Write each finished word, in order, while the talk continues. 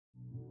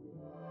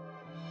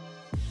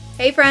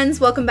Hey friends,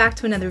 welcome back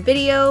to another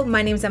video.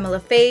 My name is Emma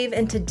Lefebvre,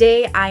 and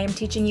today I am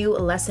teaching you a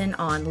lesson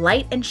on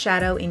light and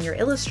shadow in your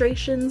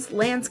illustrations,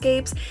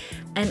 landscapes,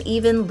 and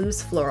even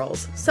loose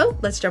florals. So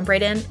let's jump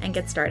right in and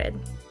get started.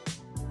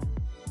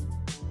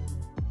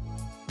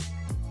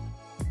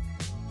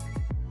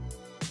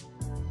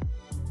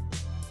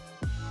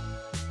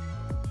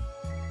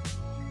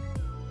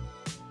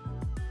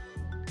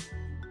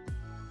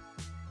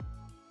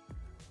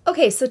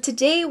 Okay, so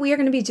today we are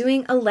going to be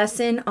doing a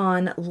lesson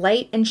on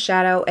light and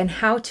shadow and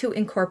how to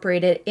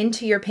incorporate it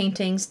into your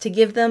paintings to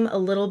give them a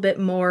little bit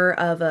more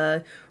of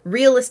a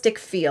realistic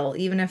feel,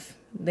 even if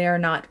they're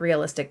not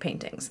realistic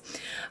paintings.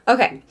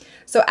 Okay,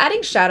 so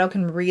adding shadow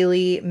can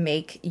really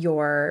make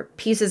your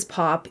pieces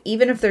pop,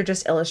 even if they're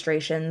just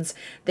illustrations.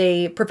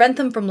 They prevent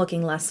them from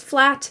looking less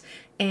flat,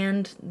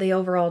 and they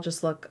overall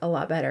just look a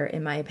lot better,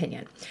 in my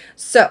opinion.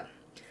 So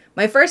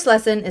my first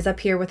lesson is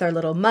up here with our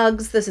little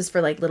mugs. This is for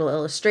like little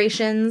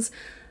illustrations.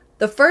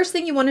 The first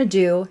thing you want to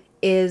do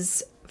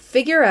is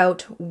figure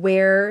out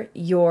where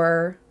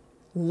your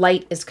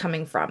light is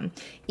coming from.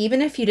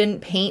 Even if you didn't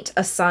paint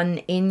a sun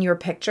in your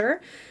picture,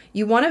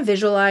 you want to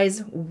visualize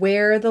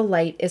where the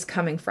light is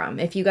coming from.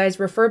 If you guys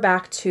refer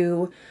back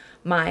to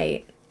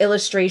my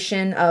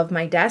illustration of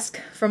my desk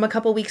from a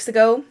couple weeks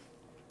ago,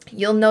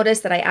 you'll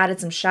notice that I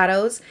added some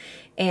shadows,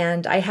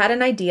 and I had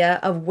an idea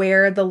of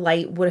where the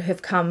light would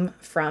have come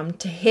from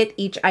to hit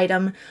each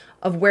item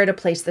of where to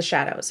place the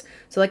shadows.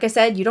 So like I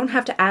said, you don't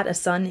have to add a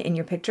sun in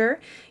your picture.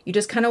 You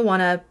just kind of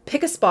want to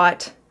pick a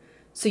spot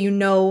so you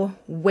know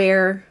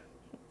where,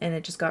 and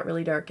it just got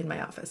really dark in my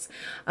office,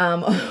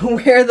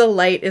 where the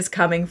light is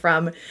coming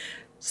from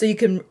so you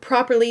can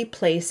properly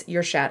place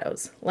your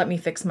shadows. Let me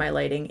fix my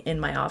lighting in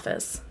my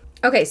office.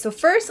 Okay, so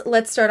first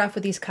let's start off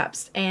with these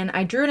cups, and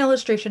I drew an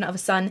illustration of a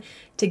sun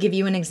to give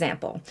you an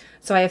example.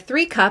 So I have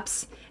 3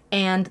 cups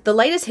and the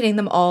light is hitting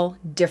them all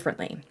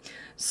differently.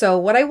 So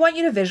what I want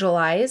you to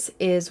visualize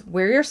is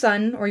where your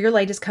sun or your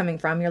light is coming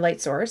from, your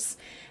light source,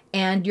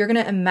 and you're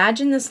gonna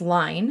imagine this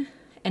line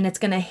and it's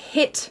gonna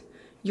hit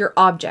your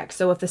object.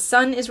 So if the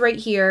sun is right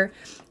here,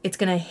 it's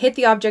gonna hit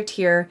the object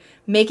here,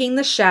 making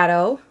the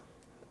shadow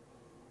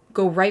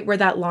go right where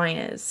that line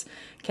is.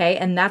 Okay,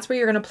 and that's where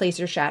you're gonna place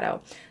your shadow.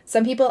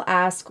 Some people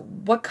ask,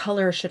 what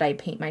color should I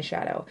paint my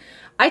shadow?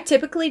 I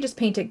typically just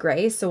paint it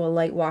gray, so a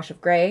light wash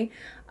of gray,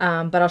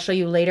 but I'll show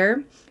you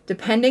later.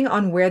 Depending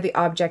on where the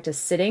object is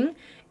sitting,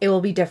 it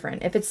will be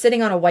different. If it's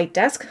sitting on a white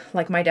desk,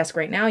 like my desk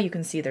right now, you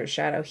can see there's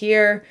shadow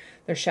here,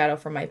 there's shadow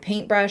from my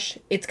paintbrush,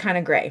 it's kind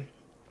of gray.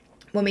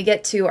 When we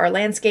get to our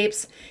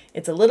landscapes,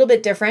 it's a little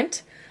bit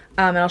different,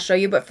 and I'll show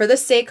you, but for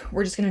this sake,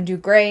 we're just gonna do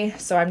gray,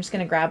 so I'm just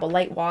gonna grab a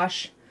light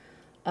wash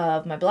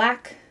of my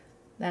black,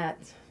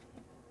 that's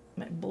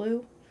my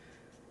blue,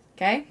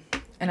 okay?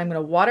 And I'm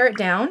gonna water it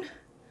down.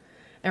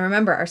 And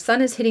remember, our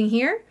sun is hitting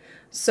here,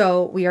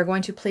 so we are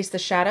going to place the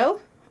shadow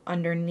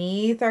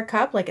underneath our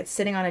cup like it's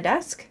sitting on a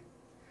desk.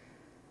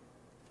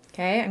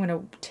 Okay, I'm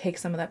gonna take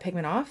some of that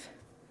pigment off,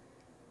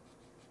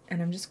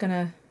 and I'm just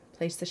gonna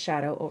place the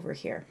shadow over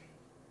here.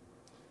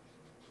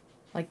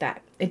 Like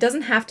that. It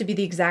doesn't have to be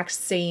the exact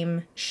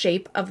same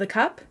shape of the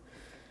cup.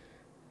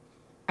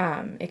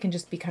 It can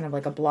just be kind of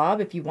like a blob.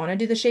 If you want to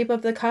do the shape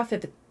of the cup,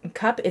 if the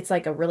cup, it's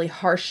like a really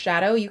harsh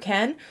shadow, you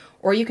can,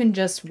 or you can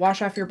just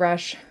wash off your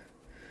brush,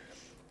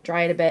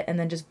 dry it a bit, and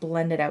then just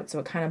blend it out so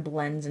it kind of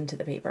blends into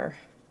the paper.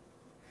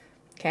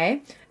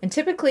 Okay, and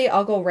typically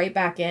I'll go right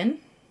back in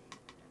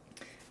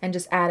and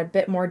just add a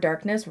bit more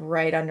darkness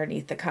right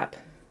underneath the cup.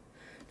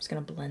 I'm just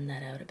going to blend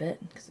that out a bit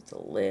because it's a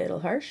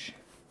little harsh.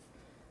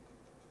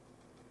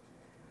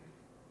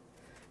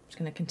 Just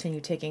going to continue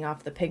taking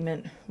off the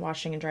pigment,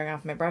 washing and drying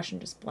off my brush,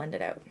 and just blend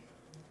it out.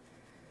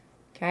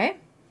 Okay,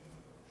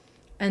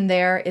 and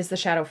there is the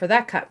shadow for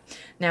that cup.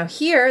 Now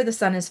here the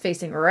sun is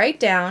facing right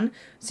down,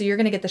 so you're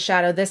going to get the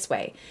shadow this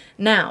way.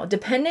 Now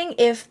depending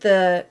if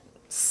the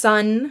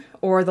sun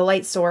or the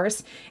light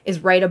source is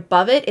right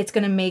above it, it's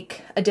going to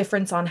make a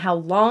difference on how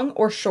long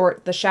or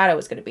short the shadow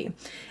is going to be.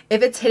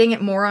 If it's hitting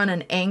it more on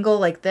an angle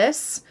like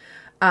this,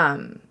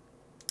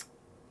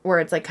 where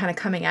it's like kind of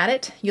coming at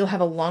it, you'll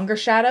have a longer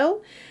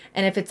shadow.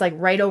 And if it's like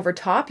right over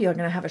top, you're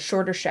going to have a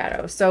shorter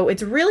shadow. So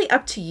it's really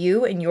up to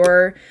you and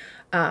your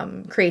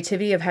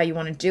creativity of how you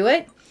want to do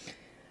it.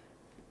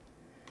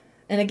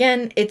 And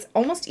again, it's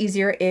almost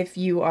easier if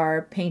you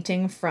are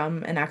painting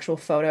from an actual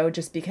photo,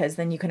 just because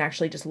then you can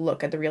actually just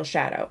look at the real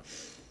shadow.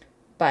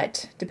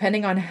 But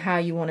depending on how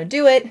you want to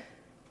do it,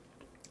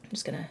 I'm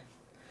just going to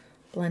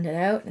blend it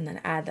out and then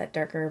add that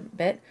darker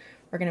bit.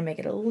 We're going to make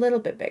it a little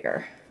bit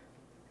bigger.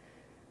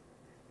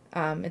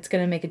 It's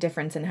going to make a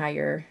difference in how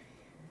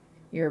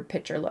your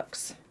picture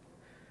looks.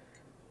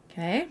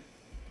 Okay,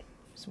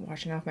 just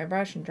washing off my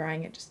brush and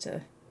drying it just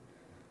to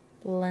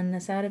blend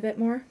this out a bit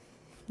more,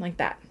 like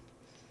that.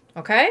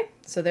 Okay,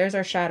 so there's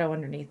our shadow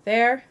underneath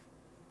there.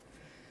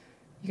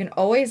 You can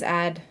always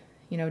add,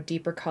 you know,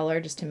 deeper color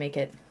just to make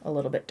it a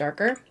little bit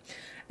darker.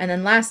 And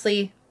then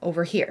lastly,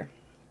 over here.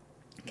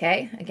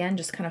 Okay, again,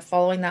 just kind of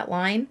following that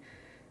line.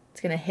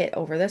 It's going to hit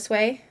over this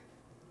way.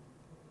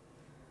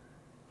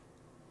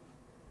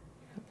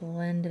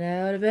 blend it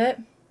out a bit.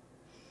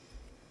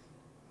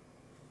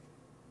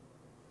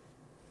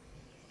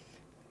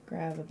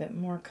 Grab a bit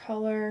more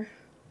color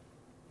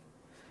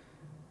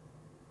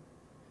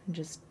and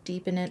just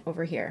deepen it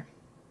over here.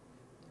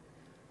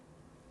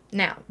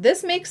 Now,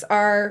 this makes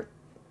our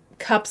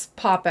cups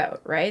pop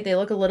out, right? They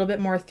look a little bit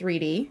more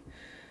 3D.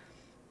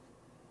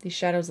 These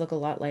shadows look a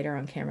lot lighter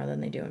on camera than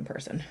they do in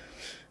person.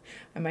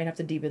 I might have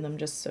to deepen them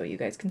just so you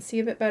guys can see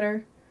a bit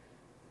better.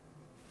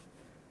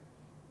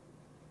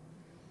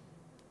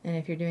 And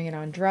if you're doing it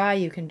on dry,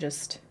 you can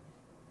just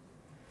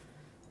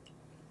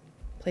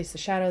place the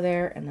shadow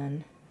there and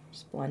then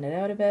just blend it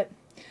out a bit.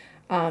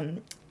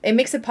 It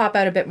makes it pop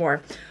out a bit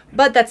more,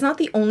 but that's not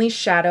the only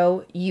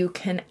shadow you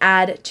can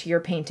add to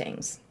your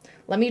paintings.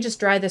 Let me just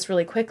dry this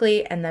really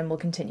quickly and then we'll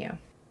continue.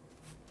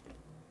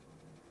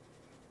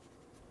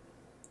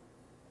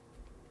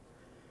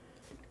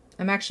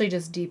 I'm actually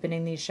just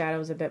deepening these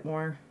shadows a bit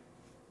more.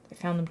 I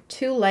found them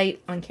too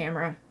light on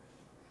camera,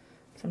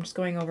 so I'm just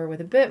going over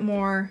with a bit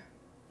more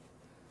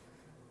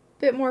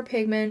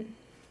pigment.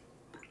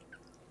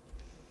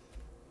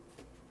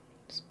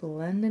 Just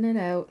blending it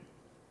out.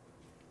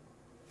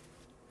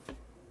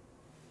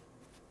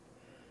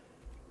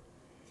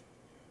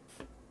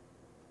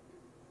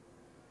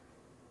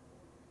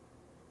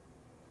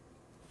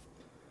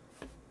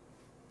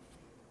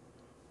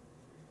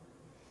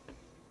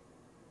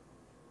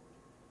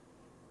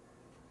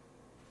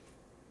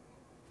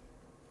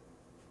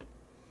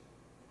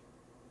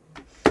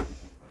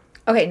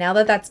 Okay, now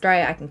that that's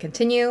dry, I can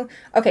continue.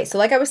 Okay, so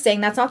like I was saying,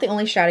 that's not the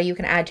only shadow you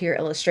can add to your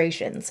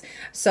illustrations.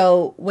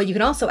 So what you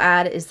can also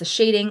add is the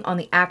shading on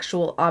the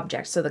actual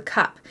object, so the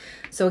cup.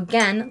 So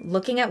again,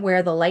 looking at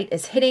where the light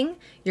is hitting,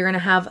 you're gonna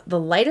have the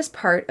lightest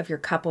part of your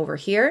cup over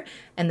here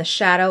and the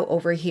shadow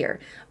over here.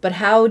 But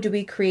how do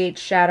we create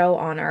shadow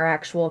on our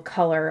actual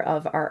color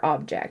of our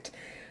object?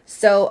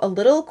 So a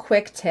little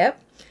quick tip,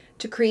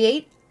 to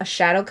create a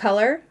shadow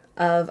color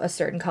of a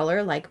certain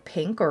color like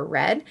pink or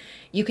red,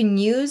 you can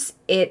use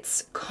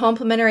its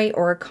complementary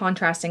or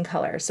contrasting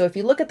color. So if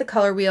you look at the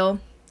color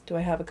wheel, do I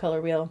have a color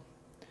wheel?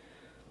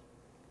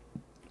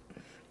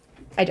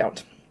 I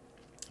don't,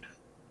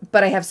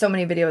 but I have so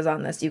many videos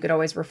on this, you could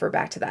always refer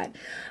back to that.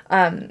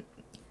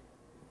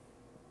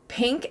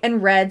 Pink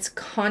and red's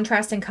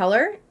contrasting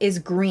color is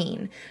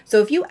green.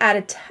 So if you add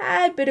a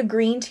tad bit of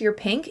green to your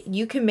pink,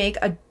 you can make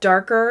a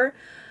darker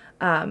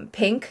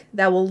pink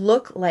that will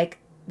look like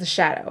the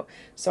shadow.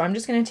 So I'm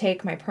just going to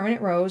take my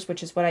permanent rose,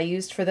 which is what I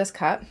used for this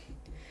cup,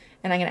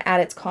 and I'm going to add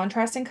its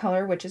contrasting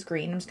color, which is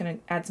green. I'm just going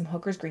to add some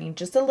Hooker's green,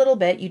 just a little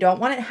bit. You don't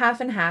want it half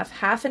and half.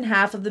 Half and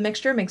half of the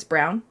mixture makes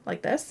brown,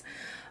 like this.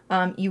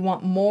 You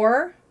want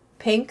more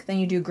pink than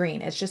you do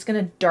green. It's just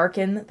going to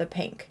darken the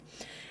pink.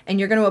 And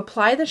you're going to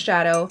apply the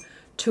shadow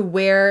to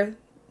where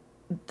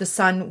the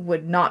sun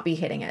would not be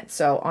hitting it.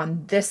 So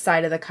on this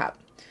side of the cup.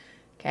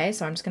 Okay,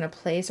 so I'm just going to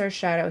place our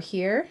shadow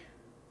here,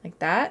 like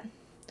that.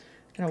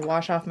 I'm going to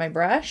wash off my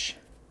brush,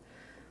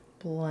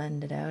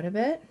 blend it out a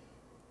bit.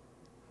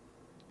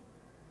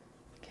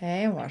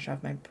 Okay, wash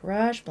off my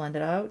brush, blend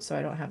it out so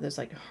I don't have this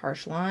like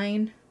harsh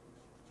line.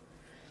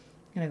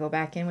 I'm going to go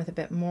back in with a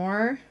bit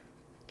more.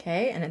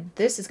 Okay, and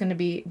this is going to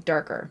be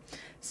darker.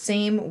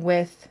 Same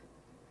with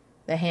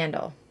the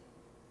handle.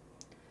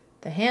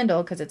 The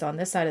handle, because it's on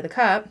this side of the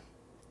cup,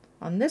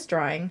 on this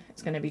drawing,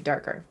 it's going to be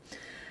darker.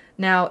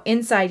 Now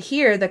inside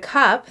here, the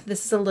cup,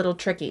 this is a little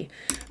tricky.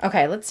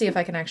 Okay, let's see if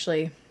I can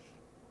actually...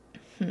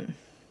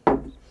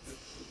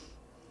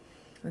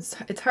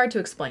 It's hard to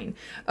explain.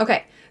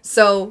 Okay,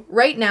 so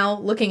right now,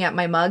 looking at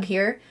my mug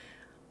here,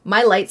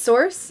 my light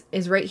source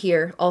is right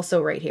here, also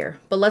right here.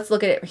 But let's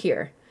look at it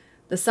here.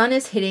 The sun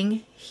is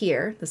hitting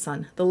here,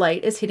 the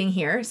light is hitting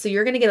here. So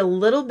you're gonna get a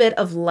little bit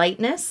of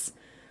lightness,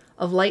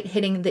 of light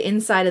hitting the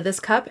inside of this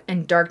cup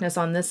and darkness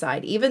on this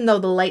side. Even though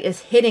the light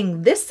is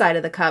hitting this side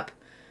of the cup,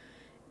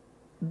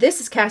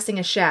 this is casting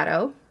a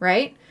shadow,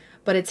 right?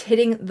 But it's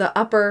hitting the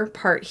upper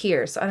part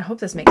here. So I hope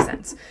this makes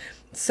sense.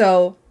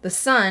 So the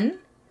sun,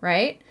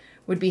 right,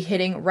 would be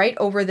hitting right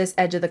over this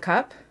edge of the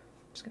cup.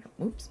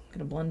 I'm just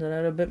gonna blend it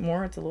out a bit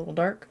more. It's a little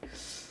dark.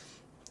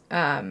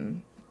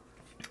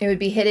 It would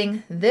be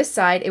hitting this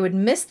side. It would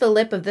miss the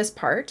lip of this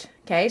part.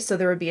 Okay, so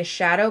there would be a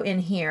shadow in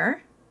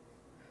here.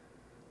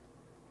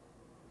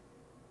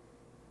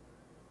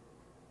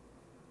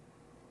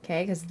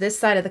 Okay, because this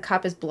side of the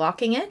cup is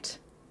blocking it.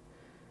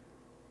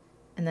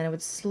 And then it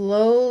would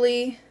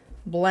slowly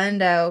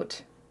blend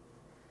out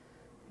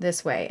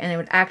this way, and it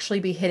would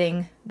actually be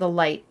hitting the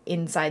light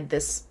inside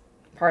this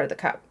part of the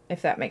cup,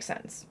 if that makes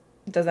sense.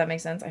 Does that make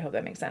sense? I hope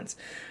that makes sense.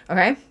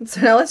 Okay, so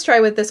now let's try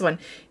with this one.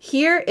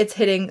 Here it's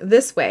hitting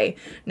this way.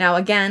 Now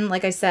again,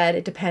 like I said,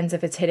 it depends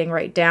if it's hitting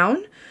right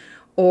down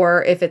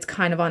or if it's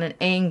kind of on an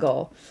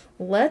angle.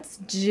 Let's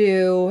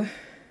do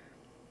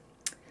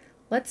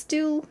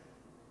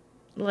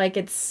like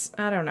it's,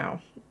 I don't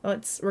know.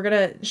 We're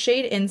gonna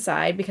shade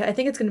inside because I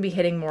think it's gonna be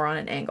hitting more on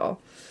an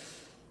angle.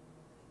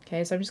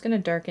 Okay, so I'm just gonna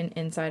darken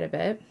inside a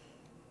bit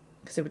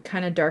because it would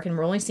kind of darken.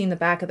 We're only seeing the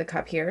back of the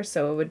cup here,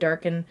 so it would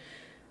darken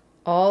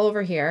all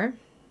over here.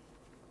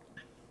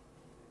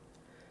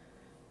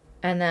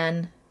 And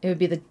then it would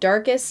be the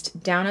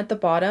darkest down at the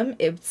bottom.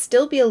 It would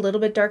still be a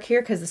little bit dark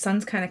here because the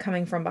sun's kind of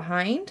coming from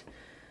behind,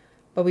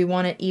 but we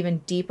want it even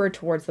deeper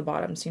towards the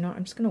bottom. So, you know what?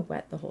 I'm just going to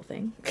wet the whole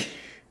thing.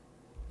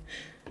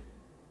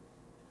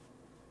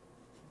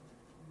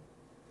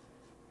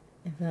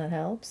 If that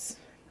helps.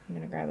 I'm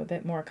going to grab a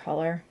bit more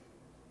color.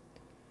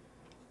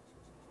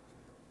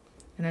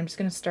 And I'm just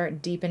going to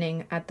start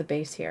deepening at the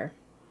base here.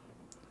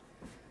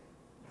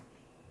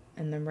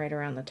 And then right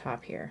around the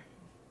top here.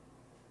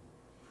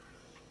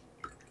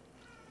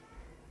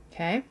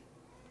 Okay.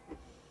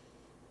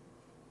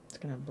 It's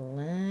going to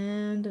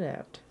blend it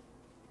out.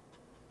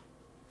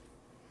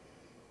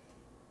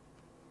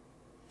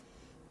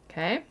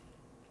 Okay.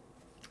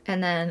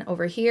 And then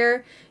over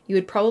here, you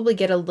would probably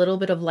get a little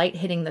bit of light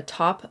hitting the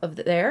top of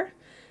there,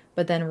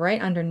 but then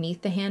right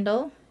underneath the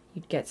handle,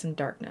 you'd get some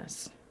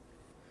darkness.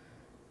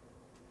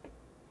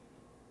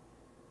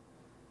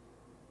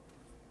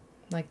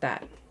 Like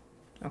that.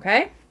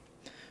 Okay?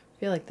 I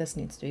feel like this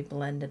needs to be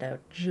blended out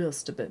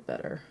just a bit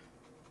better.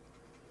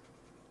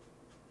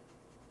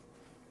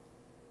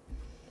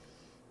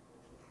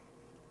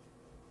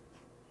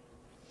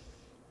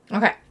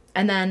 Okay,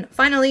 and then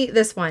finally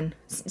this one.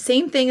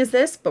 Same thing as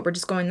this, but we're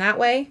just going that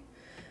way.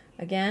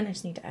 Again, I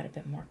just need to add a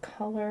bit more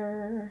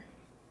color.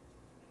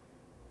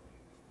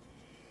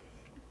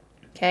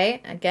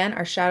 Okay, again,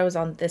 our shadow is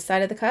on this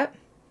side of the cup.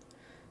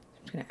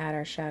 I'm just going to add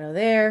our shadow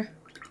there.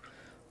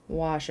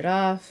 Wash it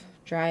off,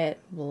 dry it,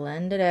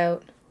 blend it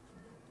out.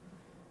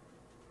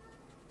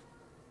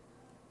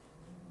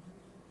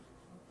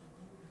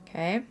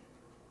 Okay.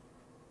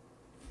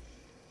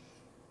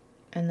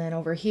 And then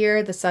over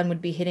here, the sun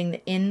would be hitting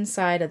the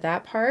inside of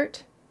that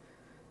part,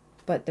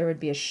 but there would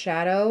be a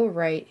shadow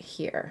right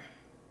here.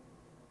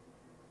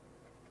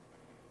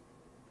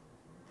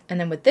 And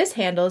then with this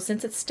handle,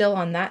 since it's still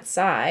on that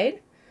side,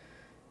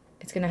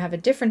 it's going to have a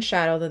different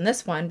shadow than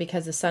this one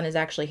because the sun is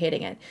actually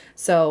hitting it.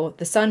 So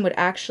the sun would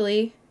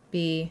actually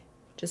be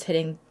just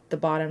hitting the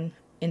bottom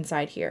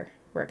inside here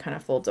where it kind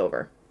of folds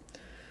over.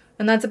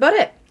 And that's about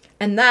it.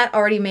 And that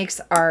already makes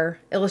our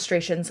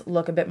illustrations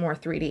look a bit more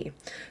 3D.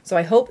 So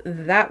I hope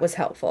that was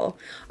helpful.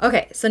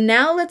 Okay, so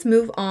now let's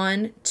move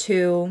on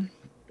to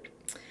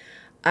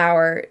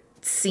our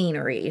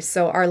scenery,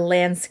 so our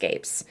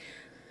landscapes.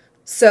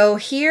 So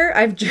here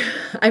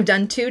I've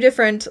done two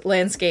different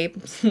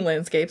landscapes.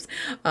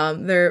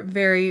 They're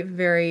very,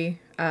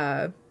 very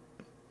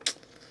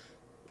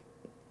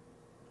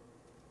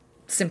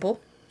simple.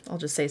 I'll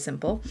just say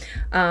simple.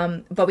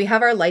 But we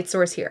have our light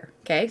source here.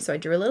 Okay, so I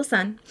drew a little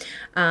sun,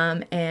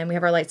 and we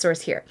have our light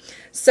source here.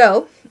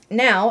 So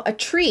now a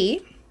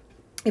tree,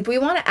 if we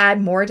want to add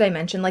more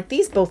dimension, like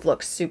these both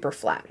look super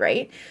flat,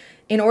 right?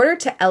 In order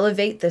to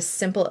elevate this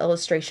simple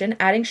illustration,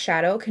 adding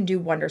shadow can do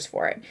wonders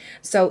for it.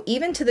 So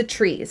even to the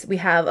trees, we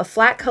have a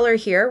flat color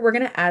here. We're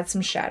going to add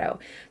some shadow.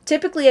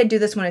 Typically I do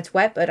this when it's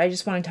wet, but I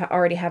just wanted to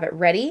already have it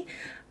ready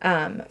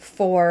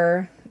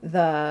for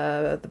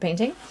the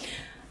painting.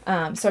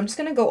 So I'm just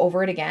going to go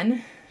over it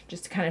again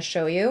just to kind of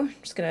show you. I'm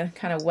just going to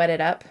kind of wet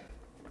it up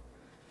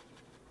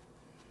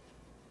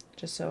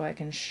just so I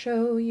can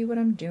show you what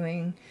I'm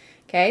doing.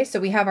 Okay, so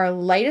we have our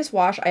lightest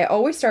wash. I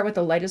always start with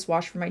the lightest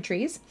wash for my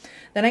trees.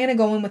 Then I'm going to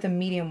go in with a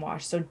medium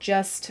wash, so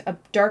just a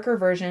darker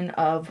version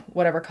of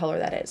whatever color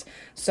that is.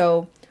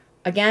 So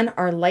again,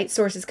 our light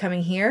source is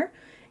coming here.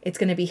 It's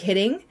going to be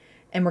hitting,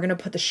 and we're going to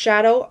put the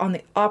shadow on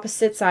the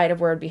opposite side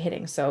of where it'd be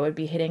hitting. So it would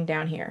be hitting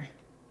down here.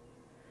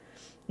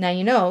 Now,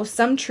 you know,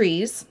 all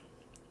trees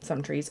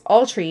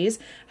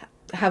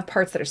have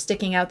parts that are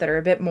sticking out that are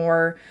a bit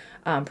more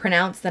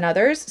pronounced than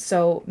others.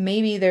 So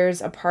maybe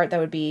there's a part that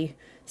would be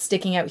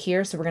sticking out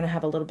here. So we're going to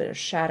have a little bit of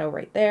shadow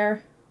right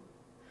there.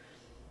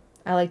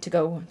 I like to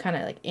go kind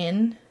of like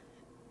in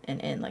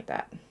and in like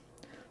that.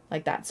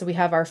 Like that. So we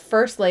have our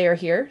first layer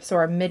here, so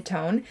our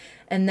mid-tone.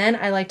 And then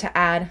I like to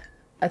add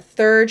a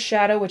third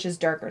shadow, which is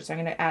darker. So I'm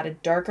going to add a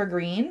darker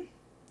green.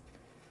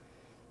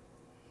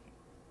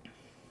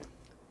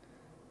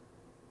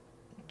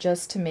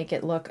 Just to make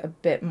it look a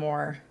bit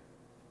more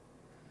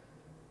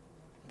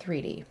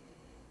 3D.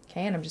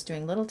 Okay, and I'm just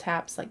doing little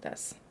taps like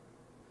this.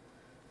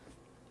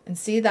 And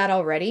see, that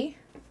already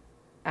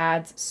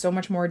adds so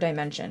much more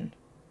dimension.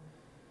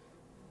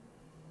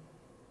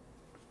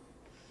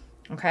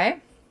 Okay,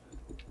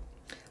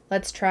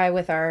 let's try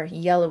with our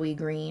yellowy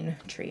green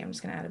tree. I'm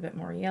just gonna add a bit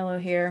more yellow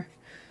here.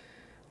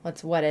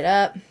 Let's wet it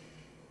up.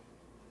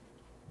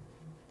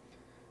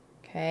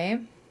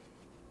 Okay.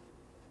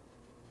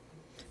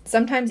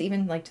 Sometimes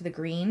even like to the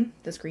green,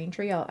 this green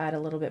tree, I'll add a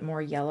little bit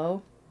more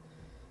yellow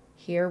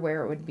here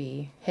where it would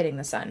be hitting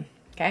the sun.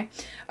 Okay.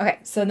 Okay.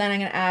 So then I'm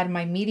going to add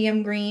my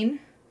medium green.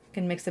 I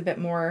can mix a bit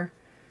more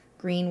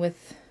green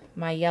with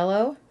my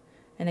yellow.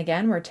 And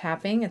again, we're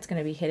tapping. It's going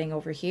to be hitting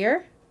over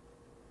here.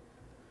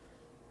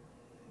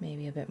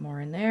 Maybe a bit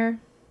more in there.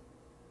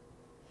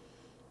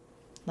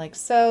 Like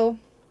so.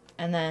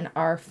 And then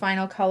our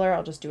final color,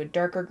 I'll just do a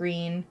darker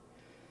green.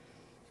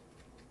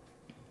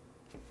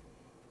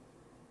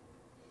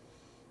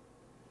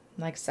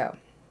 Like so.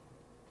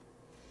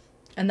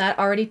 And that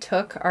already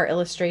took our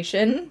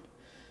illustration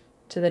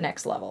to the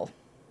next level.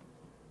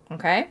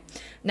 Okay,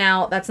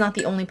 now that's not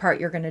the only part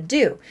you're going to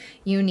do.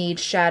 You need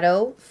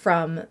shadow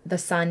from the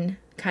sun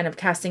kind of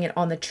casting it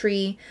on the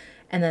tree,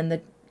 and then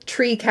the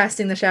tree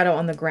casting the shadow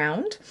on the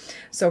ground.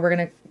 So we're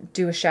going to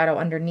do a shadow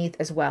underneath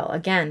as well.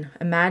 Again,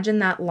 imagine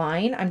that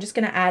line. I'm just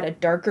going to add a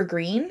darker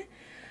green.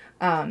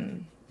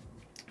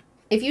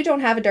 If you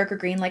don't have a darker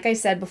green, like I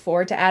said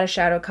before, to add a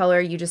shadow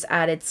color, you just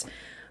add its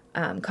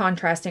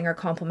contrasting or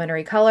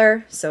complementary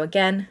color. So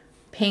again,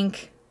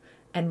 pink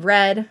and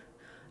red.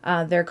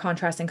 Their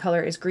contrasting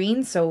color is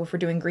green. So if we're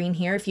doing green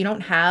here, if you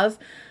don't have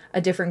a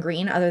different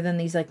green other than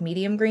these like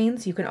medium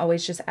greens, you can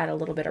always just add a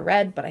little bit of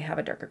red, but I have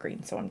a darker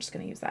green, so I'm just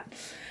going to use that.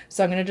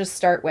 So I'm going to just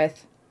start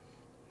with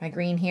my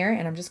green here,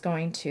 and I'm just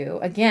going to,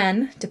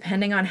 again,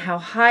 depending on how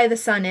high the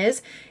sun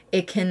is,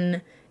 it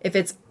can, if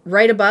it's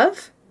right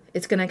above,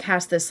 it's going to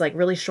cast this like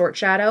really short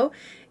shadow.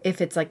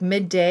 If it's like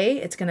midday,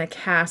 it's going to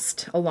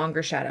cast a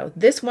longer shadow.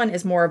 This one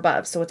is more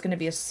above, so it's going to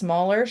be a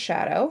smaller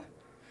shadow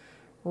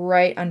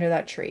right under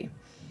that tree.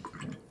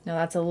 Now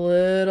that's a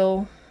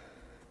little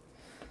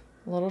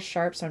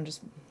sharp, so I'm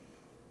just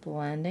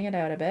blending it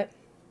out a bit.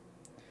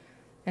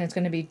 And it's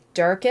going to be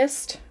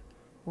darkest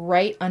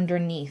right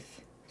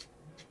underneath.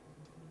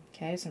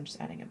 Okay, so I'm just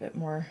adding a bit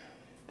more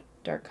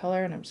dark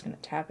color, and I'm just going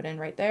to tap it in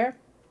right there.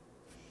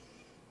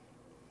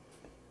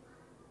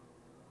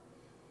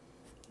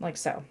 Like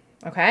so.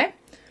 Okay?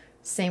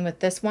 Same with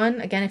this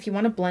one. Again, if you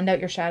want to blend out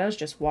your shadows,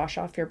 just wash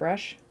off your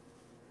brush.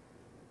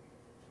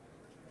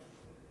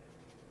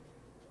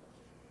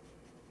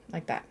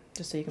 Like that,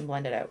 just so you can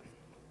blend it out.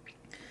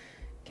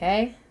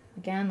 Okay,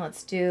 again,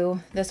 let's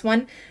do this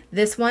one.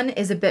 This one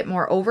is a bit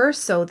more over,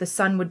 so the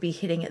sun would be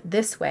hitting it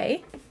this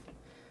way.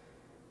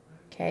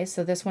 Okay,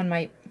 so this one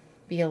might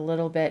be a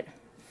little bit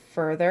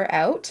further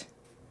out.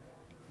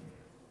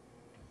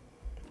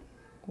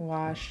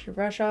 Wash your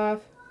brush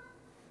off.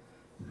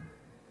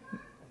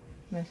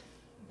 My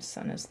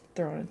son is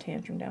throwing a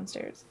tantrum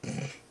downstairs.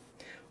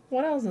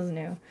 What else is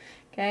new?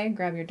 Okay,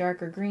 grab your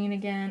darker green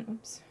again.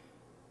 Oops.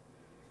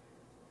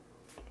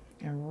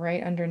 And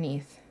right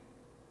underneath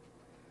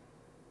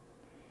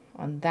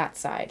on that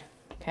side,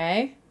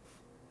 okay?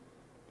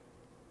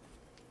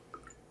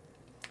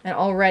 And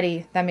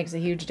already that makes a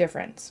huge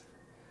difference.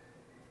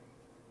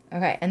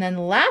 Okay, and then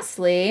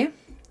lastly,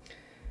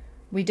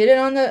 we did it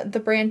on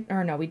the branch,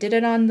 or no, we did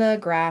it on the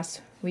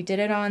grass, we did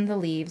it on the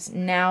leaves.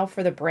 Now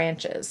for the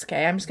branches,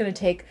 okay? I'm just gonna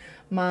take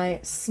my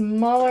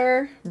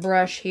smaller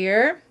brush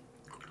here,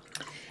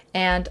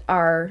 and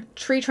our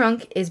tree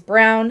trunk is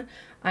brown.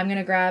 I'm going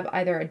to grab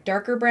either a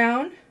darker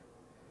brown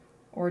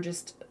or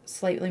just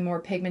slightly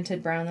more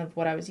pigmented brown than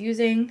what I was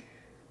using.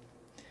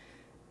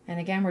 And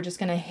again, we're just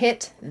going to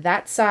hit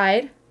that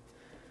side,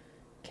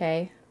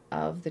 okay,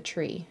 of the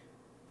tree.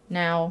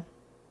 Now,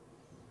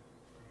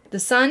 the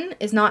sun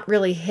is not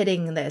really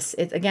hitting this.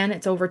 Again,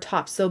 it's over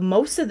top. So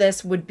most of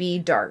this would be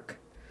dark.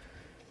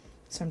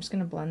 So I'm just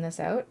going to blend this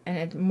out. And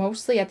it's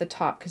mostly at the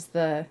top because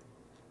the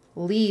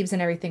leaves and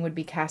everything would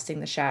be casting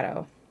the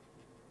shadow.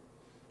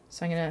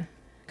 So I'm going to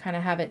kind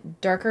of have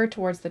it darker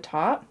towards the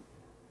top.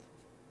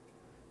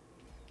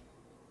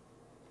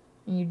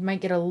 And you might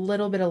get a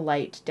little bit of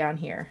light down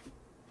here.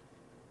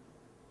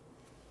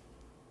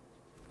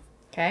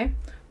 Okay,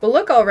 but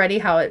look already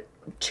how it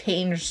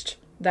changed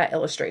that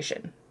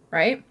illustration,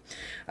 right?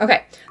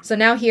 Okay, so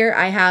now here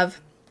I have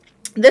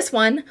this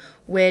one,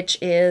 which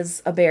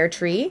is a bare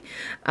tree.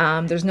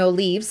 There's no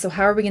leaves, so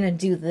how are we going to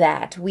do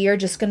that? We are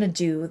just going to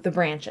do the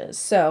branches.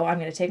 So I'm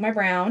going to take my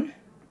brown,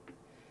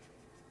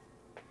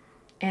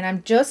 and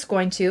I'm just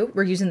going to,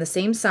 we're using the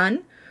same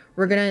sun,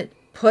 we're going to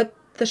put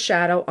the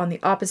shadow on the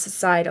opposite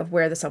side of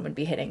where the sun would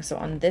be hitting, so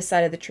on this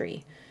side of the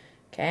tree.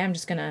 Okay, I'm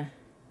just going to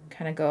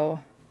kind of go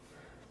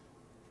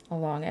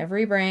along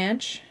every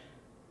branch,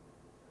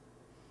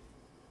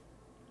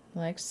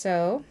 like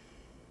so.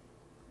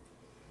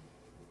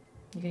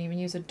 You can even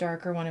use a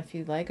darker one if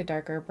you'd like, a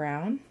darker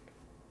brown.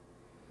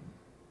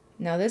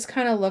 Now this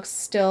kind of looks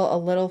still a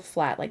little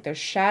flat, like there's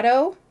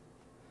shadow,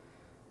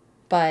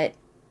 but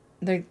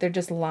they're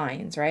just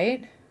lines,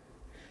 right?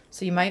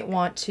 So you might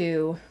want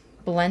to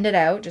blend it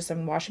out. Just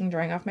I'm washing,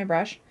 drying off my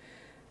brush,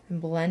 and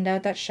blend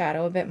out that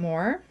shadow a bit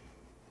more.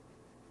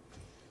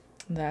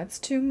 That's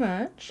too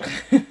much.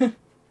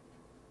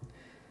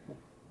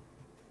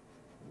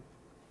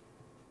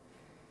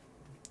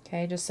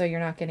 Okay, just so you're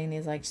not getting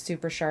these like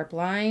super sharp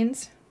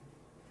lines.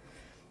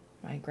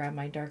 I grab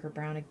my darker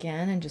brown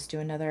again and just do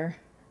another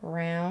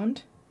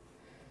round.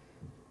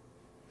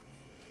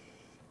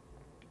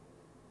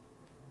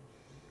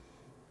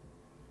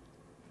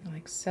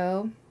 Like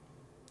so.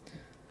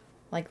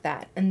 Like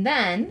that. And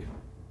then,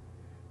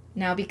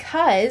 now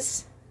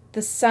because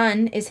the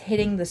sun is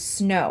hitting the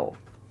snow,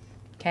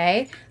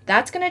 okay,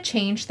 that's going to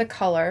change the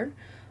color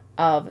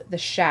of the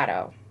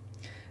shadow.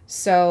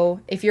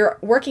 So if you're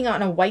working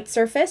on a white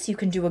surface, you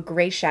can do a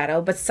gray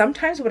shadow, but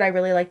sometimes what I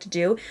really like to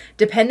do,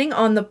 depending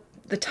on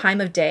the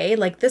time of day,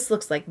 like this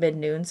looks like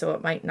mid-noon, so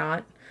it might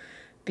not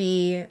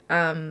be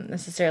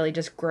necessarily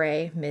just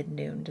gray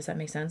mid-noon. Does that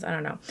make sense? I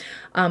don't know.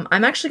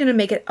 I'm actually going to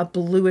make it a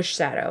bluish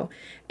shadow.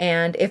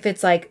 And if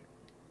it's like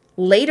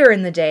later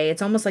in the day,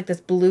 it's almost like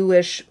this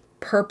bluish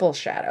purple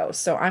shadow.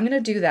 So I'm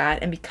going to do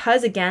that. And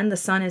because, again, the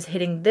sun is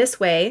hitting this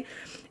way,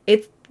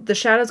 the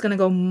shadow is going to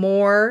go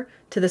more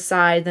to the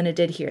side than it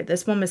did here.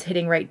 This one was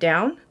hitting right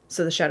down,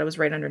 so the shadow was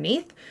right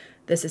underneath.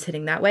 This is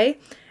hitting that way.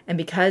 And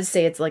because,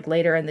 say, it's like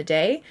later in the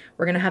day,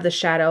 we're going to have the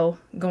shadow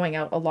going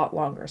out a lot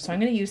longer. So I'm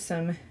going to use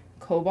some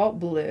cobalt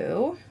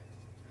blue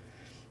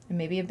and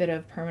maybe a bit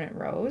of permanent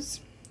rose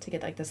to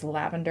get like this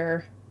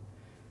lavender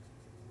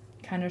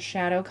kind of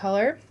shadow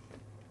color.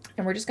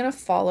 And we're just going to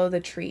follow the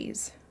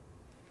trees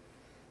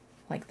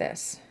like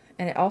this.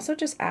 And it also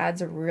just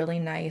adds a really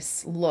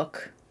nice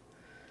look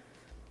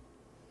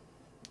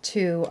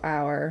to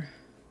our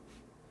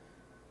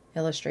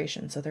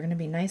illustration. So they're going to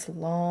be nice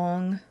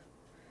long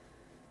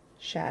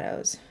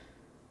shadows.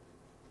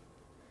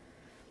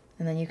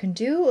 And then you can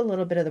do a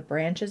little bit of the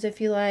branches if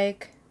you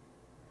like.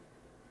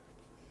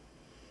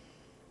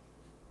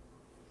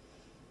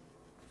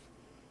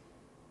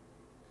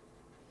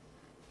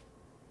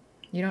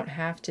 You don't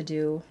have to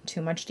do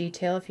too much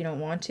detail if you don't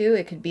want to.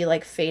 It could be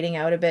like fading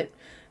out a bit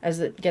as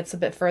it gets a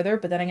bit further,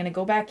 but then I'm going to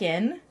go back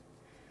in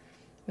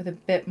with a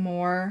bit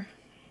more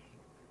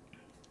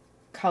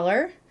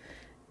color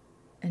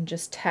and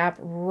just tap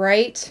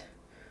right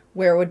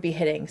where it would be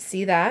hitting.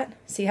 See that?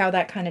 See how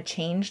that kind of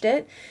changed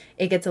it?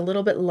 It gets a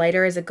little bit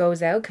lighter as it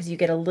goes out because you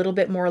get a little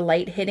bit more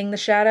light hitting the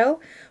shadow,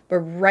 but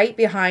right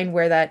behind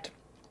where that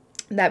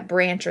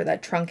branch or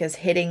that trunk is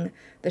hitting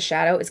the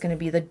shadow is going to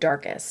be the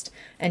darkest.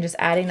 And just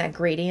adding that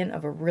gradient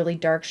of a really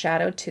dark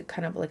shadow to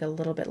kind of like a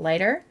little bit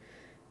lighter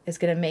is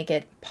going to make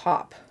it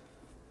pop.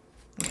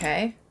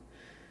 Okay?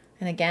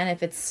 And again,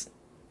 if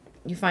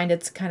you find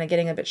it's kind of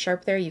getting a bit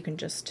sharp there, you can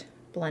just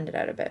blend it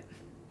out a bit.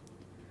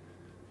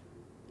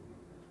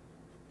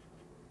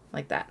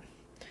 Like that.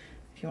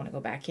 If you want to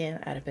go back in,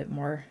 add a bit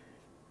more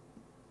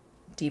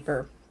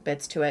deeper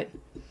bits to it.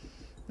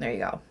 There you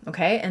go.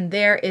 Okay, and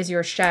there is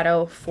your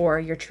shadow for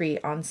your tree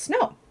on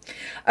snow.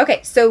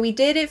 Okay, so we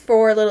did it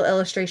for little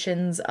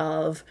illustrations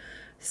of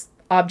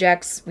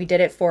objects. We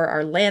did it for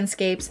our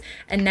landscapes.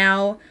 And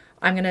now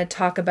I'm going to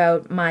talk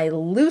about my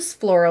loose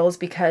florals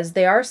because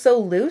they are so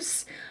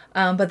loose.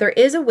 But there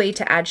is a way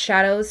to add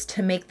shadows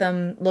to make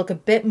them look a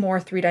bit more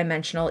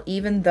three-dimensional,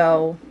 even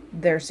though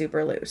they're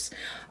super loose.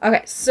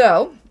 Okay,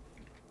 so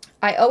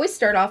I always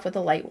start off with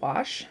a light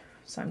wash.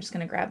 So I'm just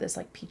going to grab this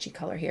like peachy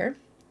color here.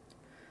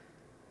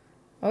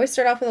 Always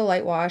start off with a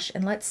light wash,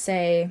 and let's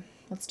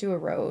do a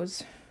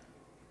rose,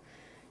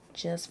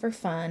 just for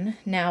fun.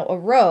 Now, a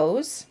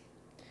rose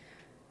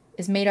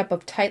is made up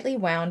of tightly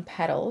wound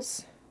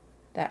petals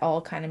that all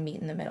kind of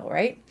meet in the middle,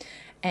 right?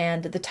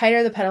 And the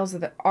tighter the petals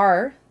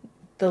are,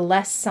 the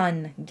less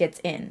sun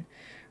gets in,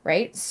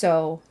 right?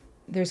 So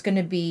there's going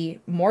to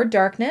be more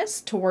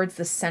darkness towards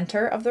the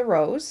center of the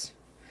rose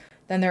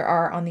than there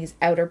are on these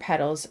outer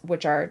petals,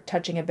 which are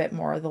touching a bit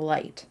more of the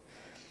light.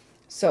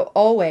 So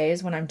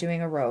always when I'm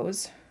doing a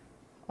rose,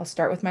 I'll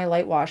start with my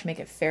light wash, make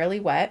it fairly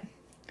wet.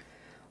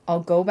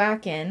 I'll go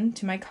back in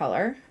to my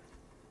color,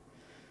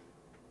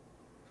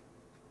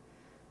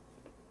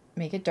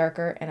 make it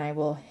darker, and I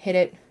will hit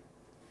it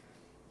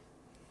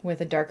with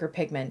a darker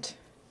pigment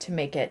to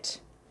make it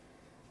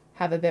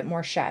have a bit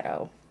more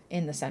shadow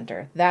in the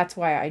center. That's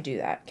why I do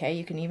that, okay?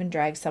 You can even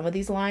drag some of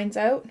these lines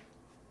out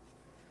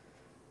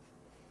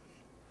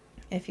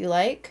if you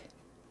like.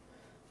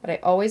 But I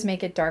always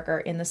make it darker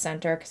in the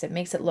center because it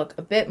makes it look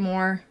a bit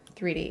more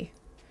 3D.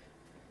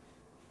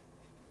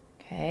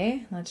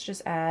 Okay, let's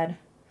just add a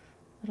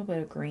little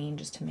bit of green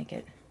just to make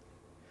it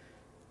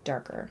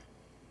darker.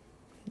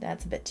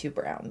 That's a bit too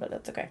brown, but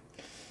that's okay.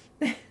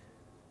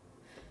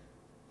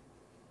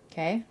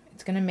 Okay,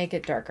 it's going to make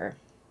it darker.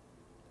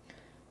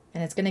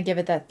 And it's going to give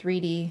it that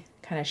 3D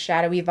kind of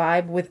shadowy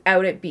vibe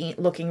without it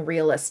looking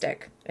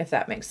realistic, if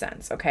that makes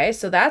sense. Okay,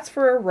 so that's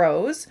for a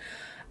rose.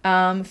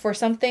 For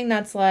something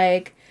that's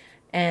like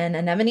an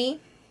anemone,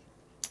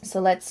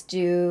 so let's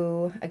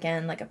do,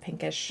 again, like a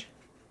pinkish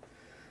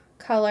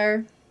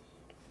color.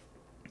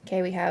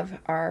 Okay, we have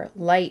our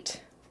light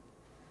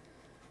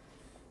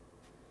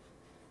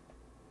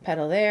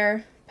petal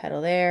there,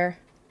 petal there,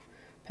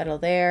 petal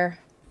there.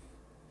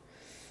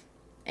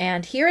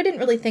 And here I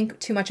didn't really think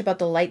too much about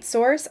the light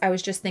source. I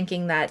was just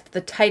thinking that the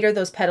tighter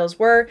those petals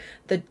were,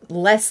 the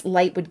less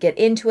light would get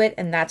into it,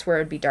 and that's where it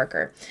would be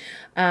darker.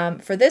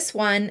 For this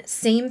one,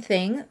 same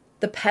thing.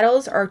 The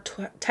petals are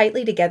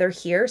tightly together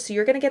here, so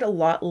you're going to get a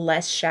lot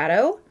less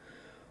shadow,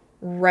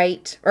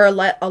 right, or a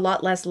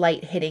lot less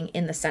light hitting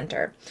in the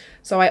center.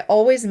 So I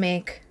always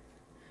make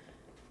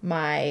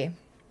my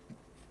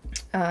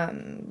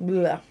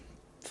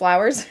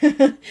flowers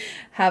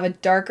have a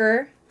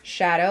darker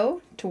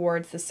shadow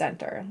towards the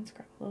center. Let's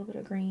grab a little bit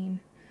of green,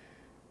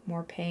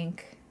 more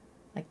pink,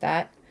 like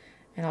that,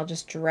 and I'll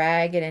just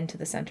drag it into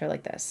the center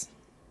like this.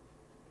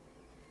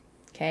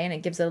 Okay, and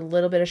it gives it a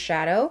little bit of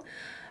shadow.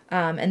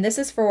 And this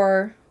is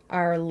for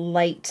our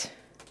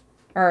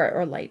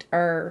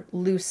our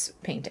loose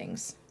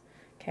paintings.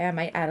 Okay, I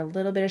might add a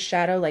little bit of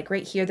shadow, like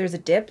right here there's a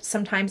dip.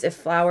 Sometimes if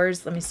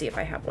flowers, let me see if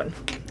I have one.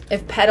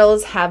 If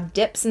petals have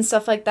dips and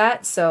stuff like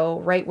that, so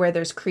right where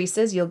there's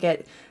creases, you'll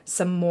get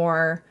some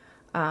more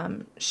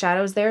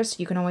shadows there. So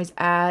you can always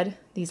add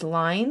these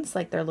lines,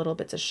 like they're little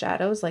bits of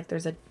shadows, like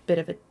there's a bit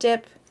of a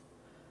dip.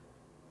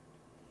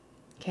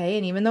 Okay,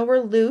 and even though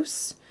we're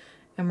loose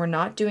and we're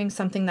not doing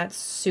something that's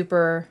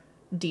super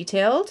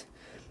detailed,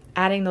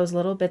 adding those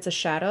little bits of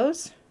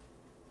shadows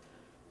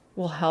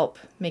will help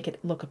make it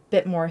look a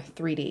bit more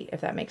 3D, if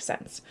that makes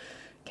sense.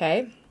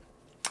 Okay,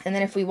 and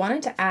then if we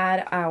wanted to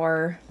add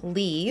our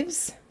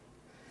leaves,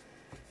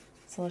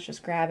 so let's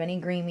just grab any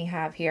green we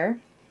have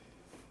here.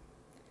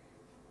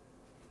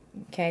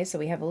 Okay, so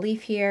we have a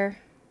leaf here,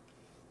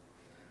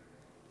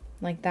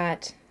 like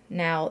that.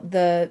 Now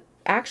the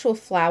actual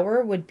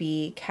flower would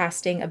be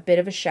casting a bit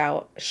of a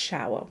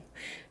shadow.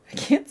 I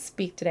can't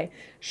speak today.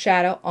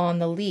 Shadow on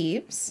the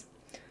leaves,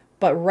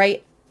 but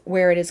right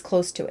where it is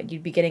close to it.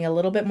 You'd be getting a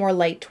little bit more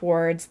light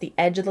towards the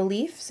edge of the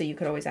leaf, so you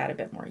could always add a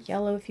bit more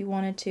yellow if you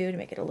wanted to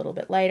make it a little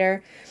bit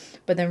lighter.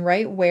 But then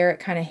right where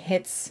it kind of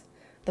hits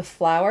the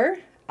flower,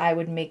 I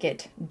would make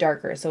it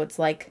darker. So it's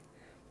like,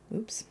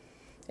 oops,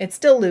 it's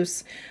still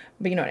loose,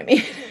 but you know what I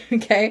mean.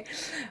 Okay,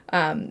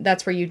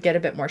 that's where you'd get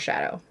a bit more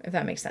shadow, if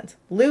that makes sense.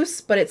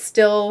 Loose, but it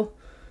still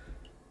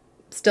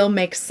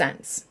makes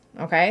sense.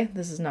 Okay,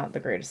 this is not the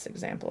greatest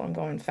example. I'm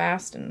going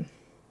fast and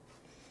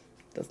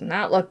does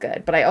not look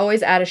good, but I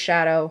always add a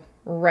shadow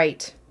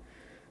right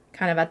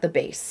kind of at the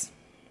base.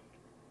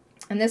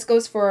 And this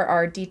goes for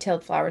our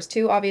detailed flowers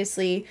too,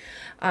 obviously.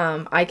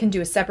 I can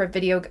do a separate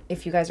video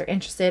if you guys are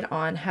interested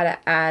on how to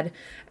add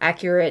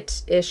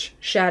accurate-ish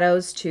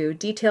shadows to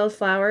detailed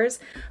flowers,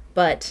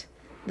 but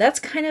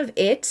that's kind of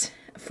it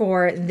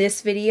for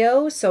this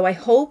video. So I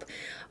hope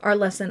our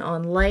lesson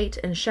on light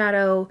and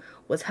shadow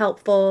was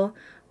helpful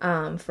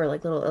for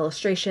like little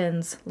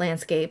illustrations,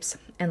 landscapes,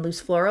 and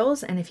loose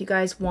florals. And if you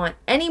guys want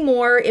any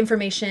more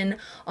information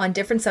on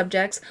different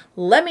subjects,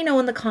 let me know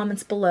in the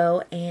comments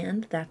below.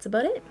 And that's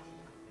about it.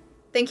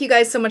 Thank you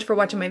guys so much for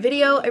watching my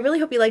video. I really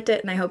hope you liked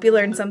it and I hope you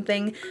learned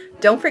something.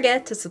 Don't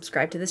forget to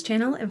subscribe to this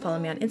channel and follow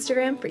me on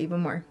Instagram for even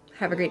more.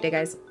 Have a great day,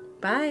 guys.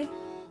 Bye.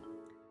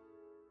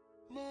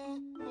 No.